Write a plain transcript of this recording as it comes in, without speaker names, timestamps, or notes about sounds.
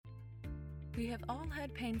We have all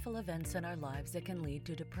had painful events in our lives that can lead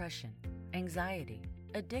to depression, anxiety,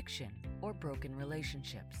 addiction, or broken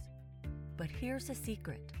relationships. But here's a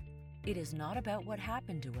secret. It is not about what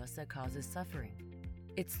happened to us that causes suffering.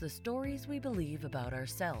 It's the stories we believe about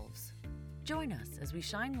ourselves. Join us as we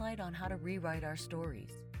shine light on how to rewrite our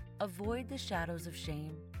stories, avoid the shadows of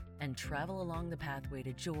shame, and travel along the pathway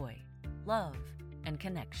to joy, love, and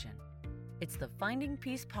connection. It's the Finding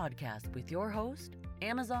Peace podcast with your host,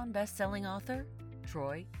 Amazon best-selling author,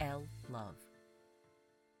 Troy L. Love.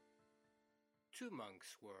 Two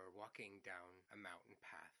monks were walking down a mountain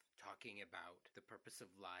path, talking about the purpose of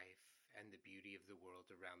life and the beauty of the world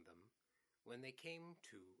around them, when they came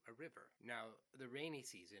to a river. Now, the rainy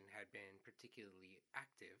season had been particularly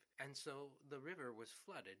active, and so the river was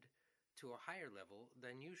flooded to a higher level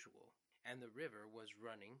than usual, and the river was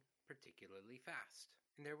running particularly fast.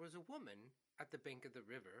 And there was a woman at the bank of the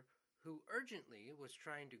river who urgently was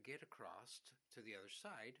trying to get across to the other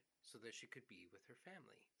side so that she could be with her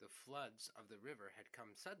family. The floods of the river had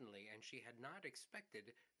come suddenly, and she had not expected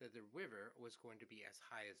that the river was going to be as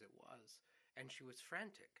high as it was. And she was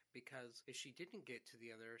frantic, because if she didn't get to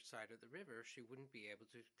the other side of the river, she wouldn't be able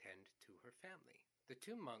to tend to her family. The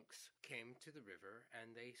two monks came to the river,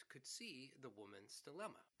 and they could see the woman's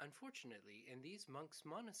dilemma. Unfortunately, in these monks'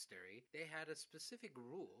 monastery, they had a specific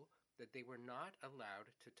rule that they were not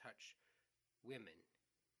allowed to touch women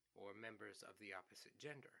or members of the opposite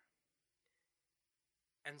gender.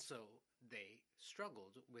 And so they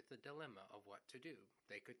struggled with the dilemma of what to do.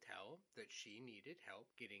 They could tell that she needed help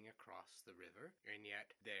getting across the river, and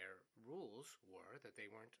yet their rules were that they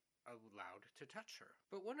weren't allowed to touch her.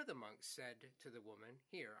 But one of the monks said to the woman,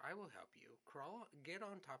 "Here, I will help you. Get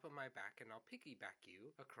on top of my back, and I'll piggyback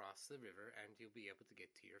you across the river, and you'll be able to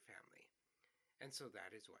get to your family." And so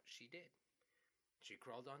that is what she did. She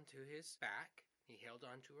crawled onto his back. He held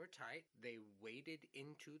onto her tight. They waded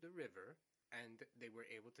into the river, and they were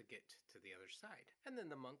able to get to the other side. And then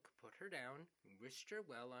the monk put her down, wished her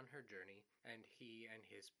well on her journey, and he and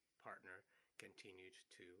his partner continued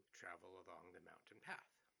to travel along the mountain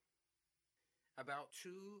path. About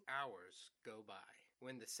 2 hours go by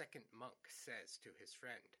when the second monk says to his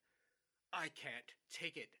friend, "I can't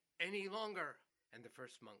take it any longer." And the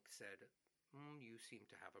first monk said, "You seem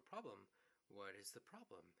to have a problem. What is the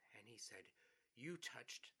problem?" And he said, "You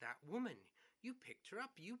touched that woman. You picked her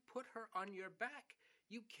up. You put her on your back.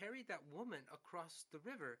 You carried that woman across the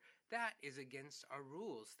river. That is against our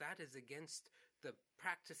rules. That is against the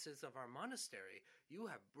practices of our monastery. You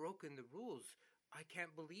have broken the rules. I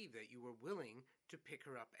can't believe that you were willing to pick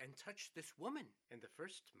her up and touch this woman." And the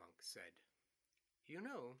first monk said,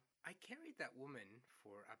 I carried that woman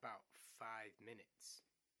for about 5 minutes,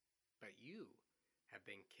 but you have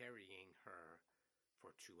been carrying her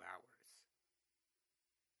for 2 hours.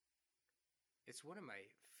 It's one of my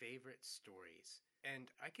favorite stories,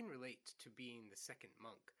 and I can relate to being the second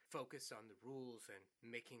monk, focused on the rules and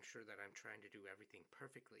making sure that I'm trying to do everything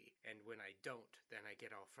perfectly. And when I don't, then I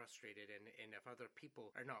get all frustrated, and if other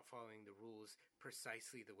people are not following the rules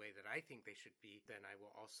precisely the way that I think they should be, then I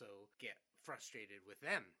will also get frustrated with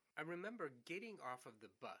them. I remember getting off of the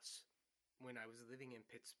bus when I was living in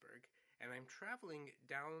Pittsburgh, and I'm traveling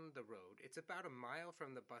down the road. It's about a mile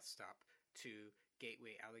from the bus stop to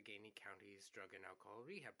Gateway Allegheny County's Drug and Alcohol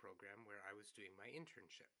Rehab Program, where I was doing my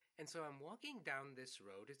internship. And so I'm walking down this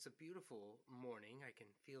road. It's a beautiful morning. I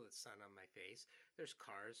can feel the sun on my face. There's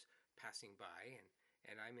cars passing by,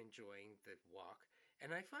 and I'm enjoying the walk.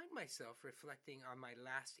 And I find myself reflecting on my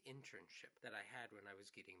last internship that I had when I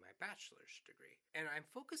was getting my bachelor's degree. And I'm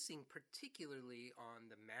focusing particularly on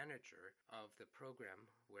the manager of the program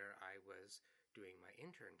where I was doing my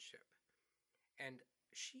internship. And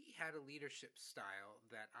she had a leadership style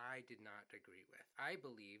that I did not agree with. I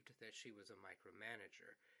believed that she was a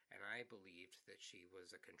micromanager, and I believed that she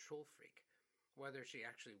was a control freak. Whether she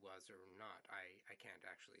actually was or not, I can't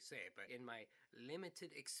actually say. But in my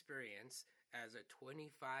limited experience as a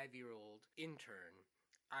 25-year-old intern,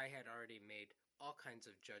 I had already made all kinds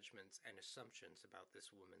of judgments and assumptions about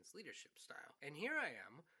this woman's leadership style. And here I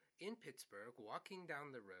am in Pittsburgh, walking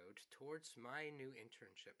down the road towards my new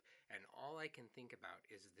internship, and all I can think about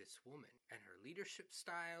is this woman and her leadership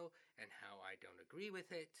style, and how I don't agree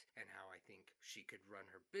with it, and how I think she could run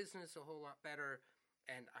her business a whole lot better.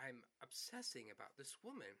 And I'm obsessing about this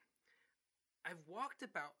woman. I've walked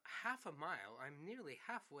about half a mile. I'm nearly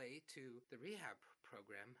halfway to the rehab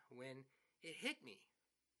program when it hit me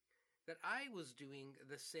that I was doing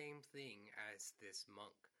the same thing as this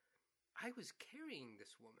monk. I was carrying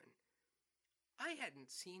this woman. I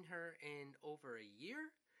hadn't seen her in over a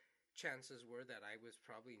year. Chances were that I was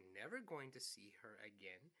probably never going to see her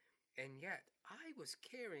again. And yet, I was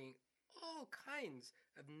carrying all kinds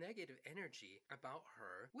of negative energy about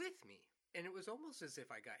her with me. And it was almost as if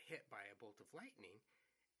I got hit by a bolt of lightning.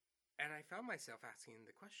 And I found myself asking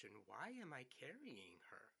the question, why am I carrying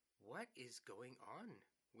her? What is going on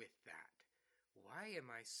with that? Why am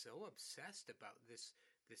I so obsessed about this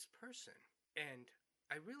person? And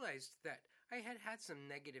I realized that I had had some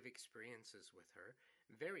negative experiences with her,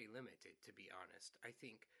 very limited, to be honest. I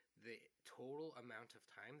think the total amount of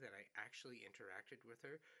time that I actually interacted with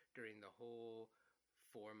her during the whole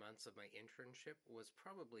 4 months of my internship was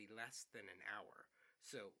probably less than an hour.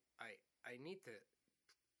 So I need to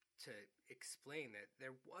explain that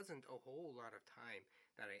there wasn't a whole lot of time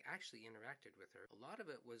that I actually interacted with her. A lot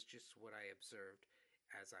of it was just what I observed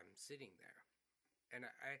as I'm sitting there. And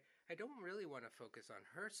I don't really want to focus on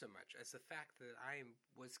her so much as the fact that I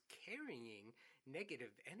was carrying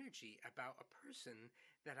negative energy about a person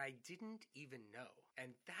that I didn't even know.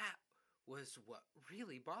 And that was what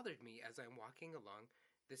really bothered me as I'm walking along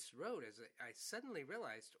this road, as I suddenly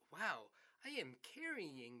realized, wow, I am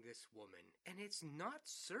carrying this woman and it's not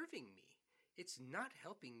serving me. It's not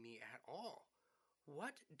helping me at all.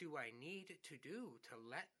 What do I need to do to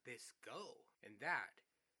let this go? And that,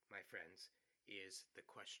 my friends, is the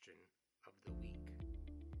question of the week.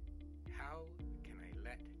 How can I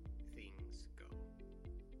let things go?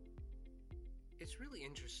 It's really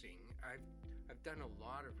interesting. I've done a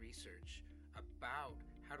lot of research about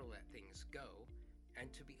how to let things go,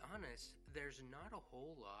 and to be honest, there's not a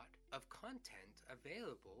whole lot of content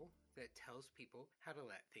available that tells people how to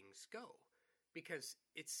let things go. Because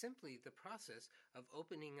it's simply the process of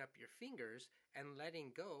opening up your fingers and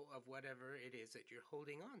letting go of whatever it is that you're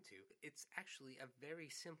holding on to. It's actually a very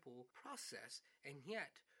simple process, and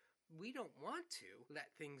yet we don't want to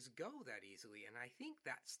let things go that easily, and I think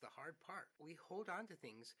that's the hard part. We hold on to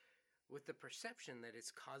things with the perception that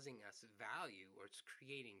it's causing us value, or it's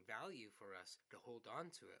creating value for us to hold on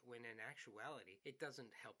to it, when in actuality it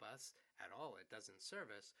doesn't help us at all. It doesn't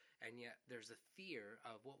serve us, and yet there's a fear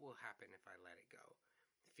of what will happen if I let it go.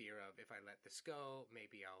 Fear of, if I let this go,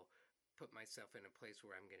 maybe I'll put myself in a place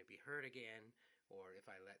where I'm going to be hurt again, or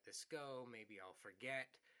if I let this go, maybe I'll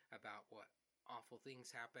forget about what awful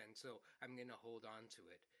things happen, so I'm going to hold on to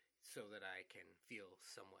it so that I can feel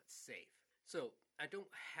somewhat safe. So I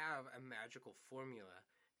don't have a magical formula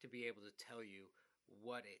to be able to tell you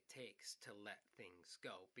what it takes to let things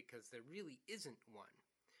go, because there really isn't one.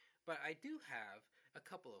 But I do have a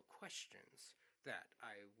couple of questions that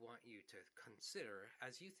I want you to consider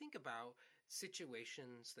as you think about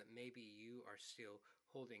situations that maybe you are still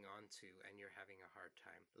holding on to and you're having a hard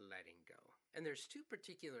time letting go. And there's two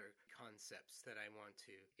particular concepts that I want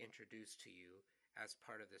to introduce to you as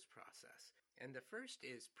part of this process. And the first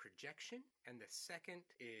is projection, and the second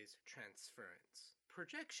is transference.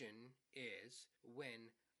 Projection is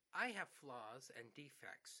when I have flaws and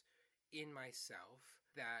defects in myself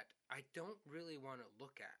that I don't really want to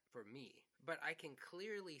look at for me, but I can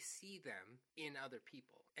clearly see them in other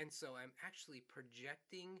people. And so I'm actually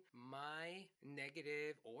projecting my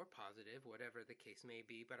negative or positive, whatever the case may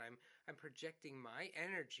be, but I'm projecting my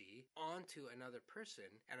energy onto another person,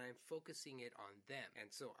 and I'm focusing it on them. And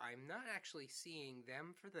so I'm not actually seeing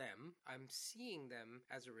them for them. I'm seeing them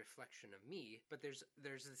as a reflection of me, but there's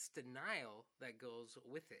this denial that goes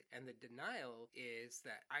with it. And the denial is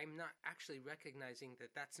that I'm not actually recognizing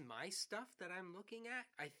that that's my stuff that I'm looking at.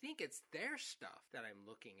 I think it's their stuff that I'm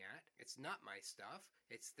looking at. It's not my stuff.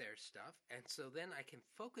 It's their stuff. And so then I can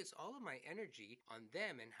focus all of my energy on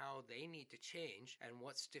them and how they need to change and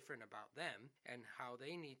what's different about them and how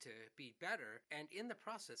they need to be better. And in the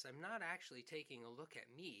process, I'm not actually taking a look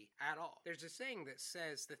at me at all. There's a saying that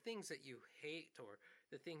says the things that you hate or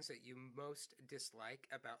the things that you most dislike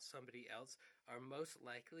about somebody else are most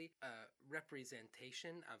likely a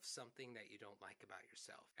representation of something that you don't like about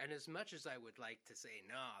yourself. And as much as I would like to say,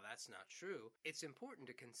 no, that's not true, it's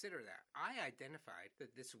important to consider that. I identified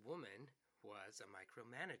that this woman was a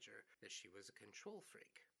micromanager, that she was a control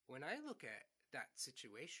freak. When I look at that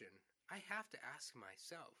situation, I have to ask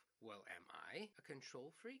myself, well, am I a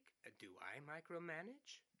control freak? Do I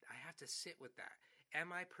micromanage? I have to sit with that.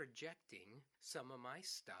 Am I projecting some of my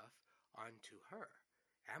stuff onto her?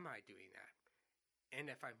 Am I doing that? And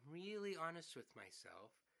if I'm really honest with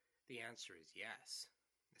myself, the answer is yes.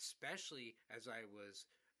 Especially as I was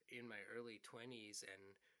in my early 20s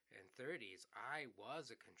and 30s, I was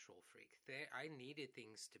a control freak. I needed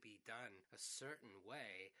things to be done a certain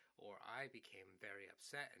way, or I became very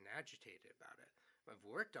upset and agitated about it. I've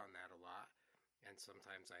worked on that a lot, and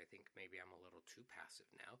sometimes I think maybe I'm a little too passive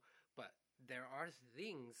now, But there are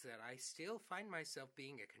things that I still find myself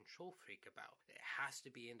being a control freak about. It has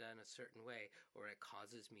to be done a certain way or it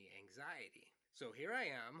causes me anxiety. So here I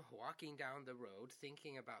am, walking down the road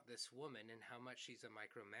thinking about this woman and how much she's a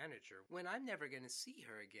micromanager when I'm never going to see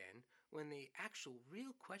her again, when the actual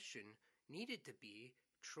real question needed to be,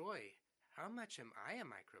 Troy, how much am I a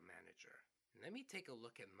micromanager? Let me take a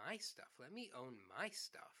look at my stuff. Let me own my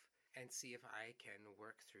stuff and see if I can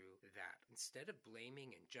work through that. Instead of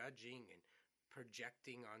blaming and judging and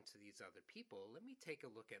projecting onto these other people, let me take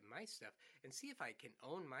a look at my stuff and see if I can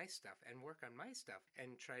own my stuff and work on my stuff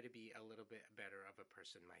and try to be a little bit better of a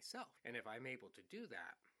person myself. And if I'm able to do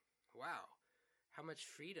that, wow, how much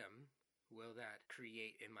freedom will that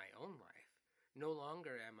create in my own life? No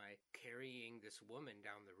longer am I carrying this woman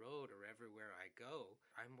down the road or everywhere I go.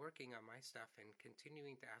 I'm working on my stuff and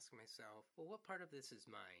continuing to ask myself, well, what part of this is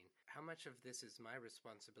mine? How much of this is my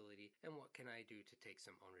responsibility? And what can I do to take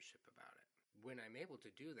some ownership about it? When I'm able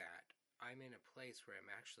to do that, I'm in a place where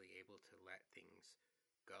I'm actually able to let things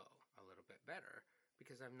go a little bit better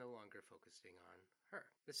because I'm no longer focusing on her.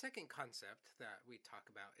 The second concept that we talk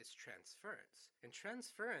about is transference. And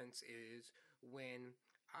transference is when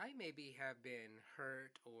I maybe have been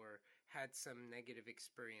hurt or had some negative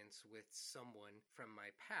experience with someone from my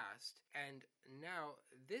past, and now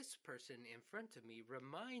this person in front of me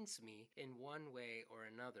reminds me in one way or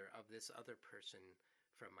another of this other person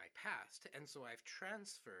from my past. And so I've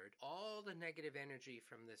transferred all the negative energy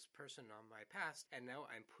from this person on my past, and now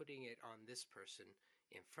I'm putting it on this person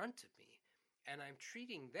in front of me. And I'm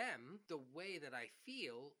treating them the way that I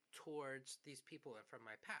feel towards these people from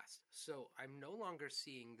my past. So I'm no longer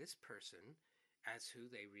seeing this person as who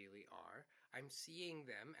they really are. I'm seeing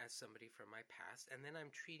them as somebody from my past, and then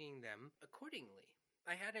I'm treating them accordingly.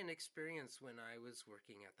 I had an experience when I was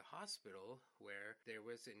working at the hospital where there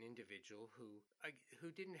was an individual who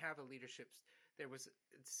didn't have a leadership. It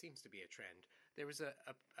seems to be a trend. There was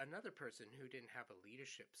another person who didn't have a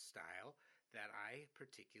leadership style that I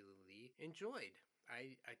particularly enjoyed.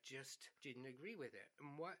 I just didn't agree with it.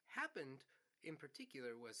 And what happened in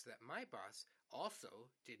particular was that my boss also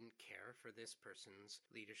didn't care for this person's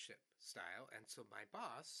leadership style, and so my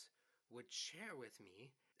boss would share with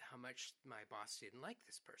me how much my boss didn't like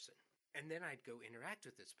this person. And then I'd go interact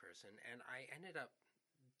with this person, and I ended up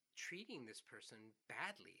treating this person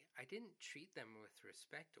badly. I didn't treat them with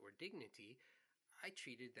respect or dignity. I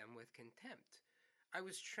treated them with contempt. I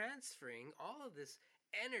was transferring all of this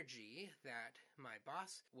energy that my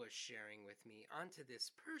boss was sharing with me onto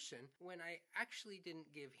this person when I actually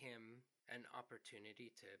didn't give him an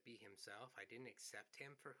opportunity to be himself. I didn't accept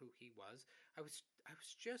him for who he was. I was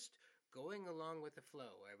just going along with the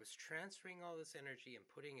flow. I was transferring all this energy and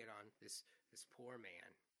putting it on this poor man.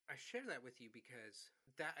 I share that with you because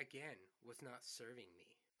that again was not serving me.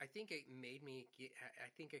 I think it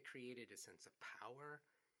created a sense of power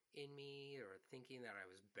in me, or thinking that I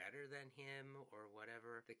was better than him, or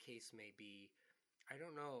whatever the case may be. I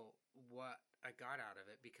don't know what I got out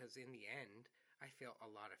of it, because in the end, I felt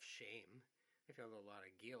a lot of shame. I felt a lot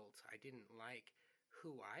of guilt. I didn't like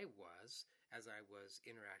who I was as I was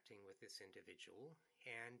interacting with this individual,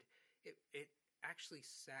 and it actually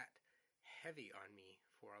sat heavy on me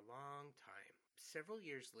for a long time. Several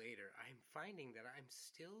years later, I'm finding that I'm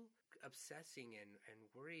still obsessing and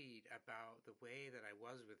worried about the way that I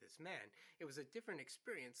was with this man. It was a different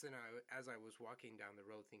experience than as I was walking down the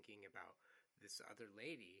road thinking about this other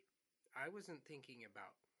lady. I wasn't thinking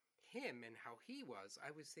about him and how he was. I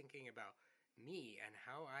was thinking about me and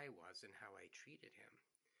how I was and how I treated him.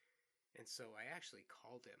 And so I actually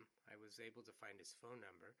called him. I was able to find his phone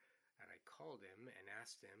number, and I called him and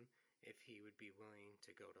asked him if he would be willing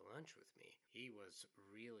to go to lunch with me. He was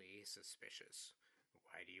really suspicious.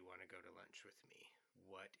 Why do you want to go to lunch with me?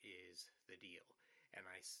 What is the deal? And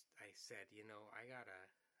I said,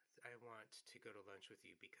 I want to go to lunch with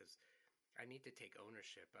you because I need to take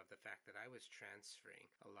ownership of the fact that I was transferring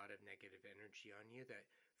a lot of negative energy on you that,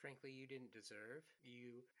 frankly, you didn't deserve.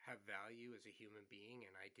 You have value as a human being,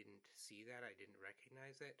 and I didn't see that. I didn't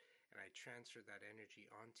recognize it, and I transferred that energy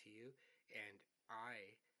onto you, and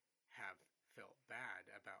I have felt bad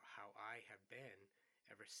about how I have been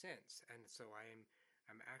ever since. And so I'm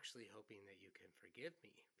actually hoping that you can forgive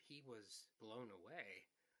me. He was blown away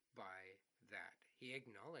by that. He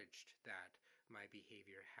acknowledged that my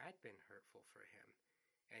behavior had been hurtful for him,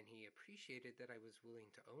 and he appreciated that I was willing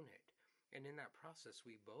to own it. And in that process,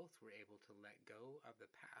 we both were able to let go of the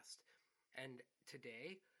past. And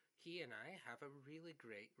today, he and I have a really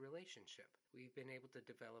great relationship. We've been able to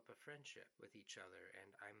develop a friendship with each other,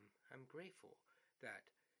 and I'm grateful that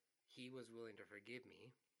he was willing to forgive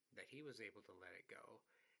me, that he was able to let it go,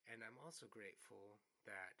 And I'm also grateful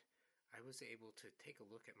that I was able to take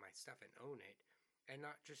a look at my stuff and own it and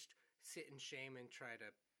not just sit in shame and try to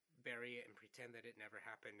bury it and pretend that it never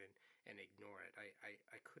happened and ignore it.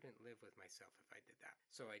 I couldn't live with myself if I did that.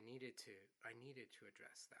 So I needed to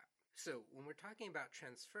address that. So when we're talking about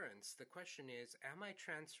transference, the question is, am I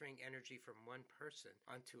transferring energy from one person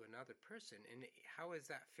onto another person? And how is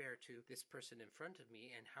that fair to this person in front of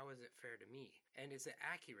me? And how is it fair to me? And is it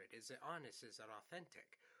accurate? Is it honest? Is it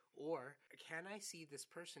authentic? Or can I see this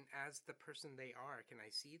person as the person they are? Can I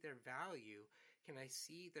see their value? Can I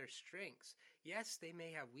see their strengths? Yes, they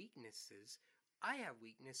may have weaknesses. I have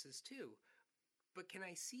weaknesses too. But can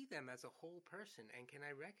I see them as a whole person? And can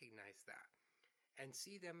I recognize that? And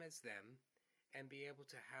see them as them and be able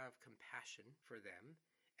to have compassion for them?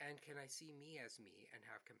 And can I see me as me and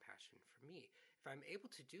have compassion for me? If I'm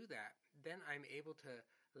able to do that, then I'm able to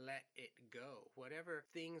let it go. Whatever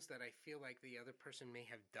things that I feel like the other person may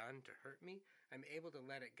have done to hurt me, I'm able to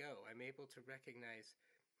let it go. I'm able to recognize,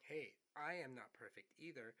 hey, I am not perfect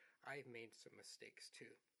either. I've made some mistakes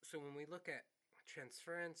too. So when we look at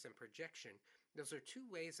transference and projection, those are two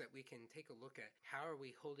ways that we can take a look at how are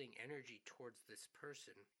we holding energy towards this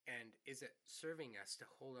person, and is it serving us to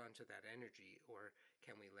hold on to that energy, or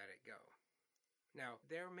can we let it go? Now,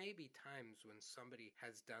 there may be times when somebody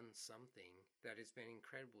has done something that has been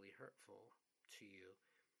incredibly hurtful to you,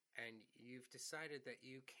 and you've decided that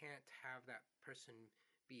you can't have that person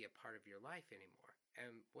be a part of your life anymore.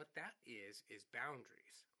 And what that is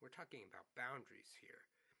boundaries. We're talking about boundaries here.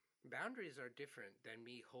 Boundaries are different than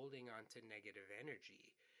me holding on to negative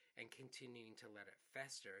energy and continuing to let it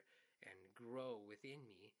fester and grow within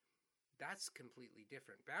me. That's completely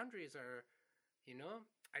different. Boundaries are,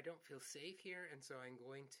 I don't feel safe here, and so I'm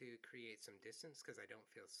going to create some distance because I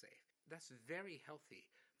don't feel safe. That's very healthy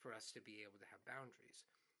for us to be able to have boundaries.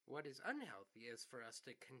 What is unhealthy is for us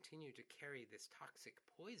to continue to carry this toxic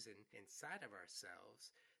poison inside of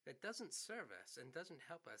ourselves that doesn't serve us and doesn't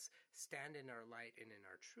help us stand in our light and in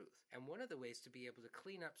our truth. And one of the ways to be able to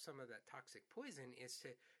clean up some of that toxic poison is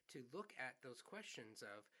to look at those questions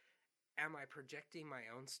of, am I projecting my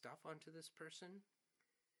own stuff onto this person?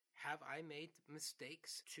 Have I made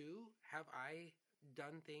mistakes too? Have I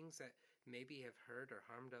done things that maybe have hurt or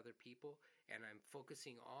harmed other people, and I'm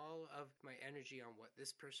focusing all of my energy on what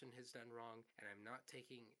this person has done wrong, and I'm not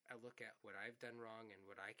taking a look at what I've done wrong and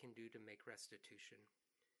what I can do to make restitution?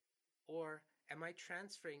 Or am I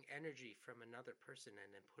transferring energy from another person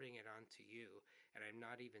and then putting it onto you, and I'm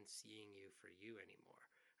not even seeing you for you anymore?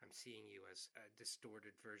 I'm seeing you as a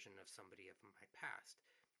distorted version of somebody of my past.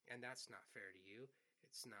 And that's not fair to you.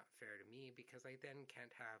 It's not fair to me because I then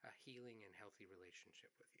can't have a healing and healthy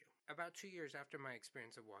relationship with you. About 2 years after my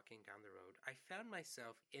experience of walking down the road, I found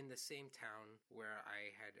myself in the same town where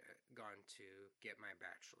I had gone to get my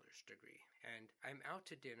bachelor's degree. And I'm out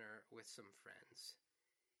to dinner with some friends.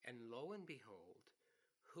 And lo and behold,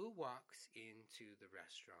 who walks into the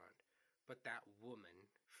restaurant but that woman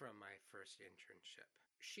from my first internship?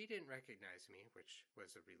 She didn't recognize me, which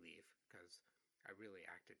was a relief because I really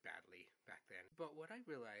acted badly back then. But what I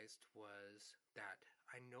realized was that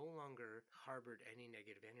I no longer harbored any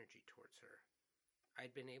negative energy towards her.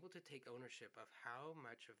 I'd been able to take ownership of how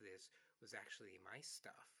much of this was actually my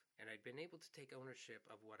stuff, and I'd been able to take ownership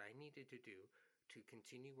of what I needed to do to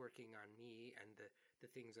continue working on me and the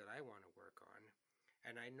things that I want to work on.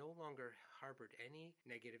 And I no longer harbored any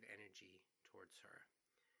negative energy towards her.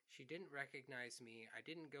 She didn't recognize me. I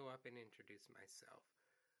didn't go up and introduce myself.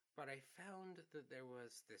 But I found that there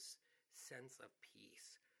was this sense of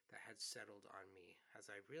peace that had settled on me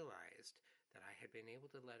as I realized that I had been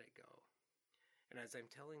able to let it go. And as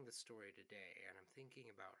I'm telling the story today and I'm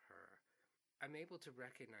thinking about her, I'm able to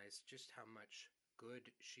recognize just how much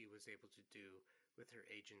good she was able to do with her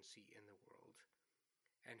agency in the world.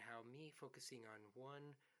 And how me focusing on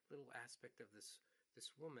one little aspect of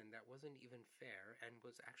this woman that wasn't even fair and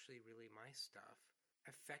was actually really my stuff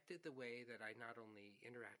affected the way that I not only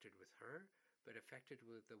interacted with her, but affected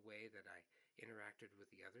with the way that I interacted with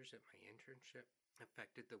the others at my internship,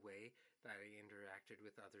 affected the way that I interacted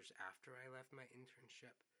with others after I left my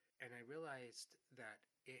internship. And I realized that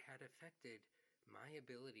it had affected my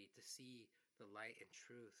ability to see the light and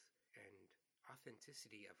truth and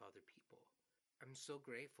authenticity of other people. I'm so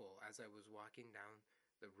grateful as I was walking down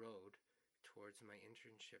the road towards my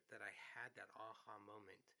internship that I had that aha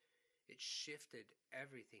moment. It shifted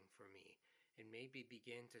everything for me and made me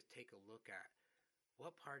begin to take a look at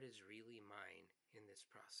what part is really mine in this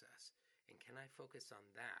process, and can I focus on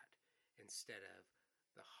that instead of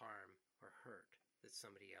the harm or hurt that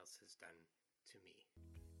somebody else has done to me.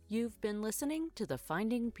 You've been listening to the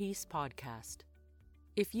Finding Peace podcast.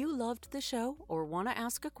 If you loved the show or want to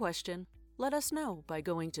ask a question, let us know by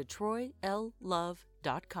going to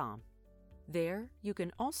troyllove.com. There, you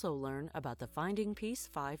can also learn about the Finding Peace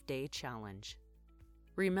 5-Day Challenge.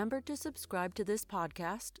 Remember to subscribe to this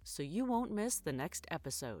podcast so you won't miss the next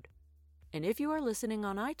episode. And if you are listening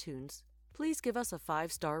on iTunes, please give us a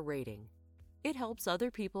 5-star rating. It helps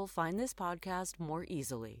other people find this podcast more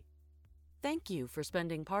easily. Thank you for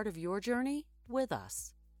spending part of your journey with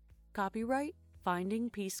us. Copyright Finding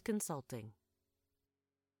Peace Consulting.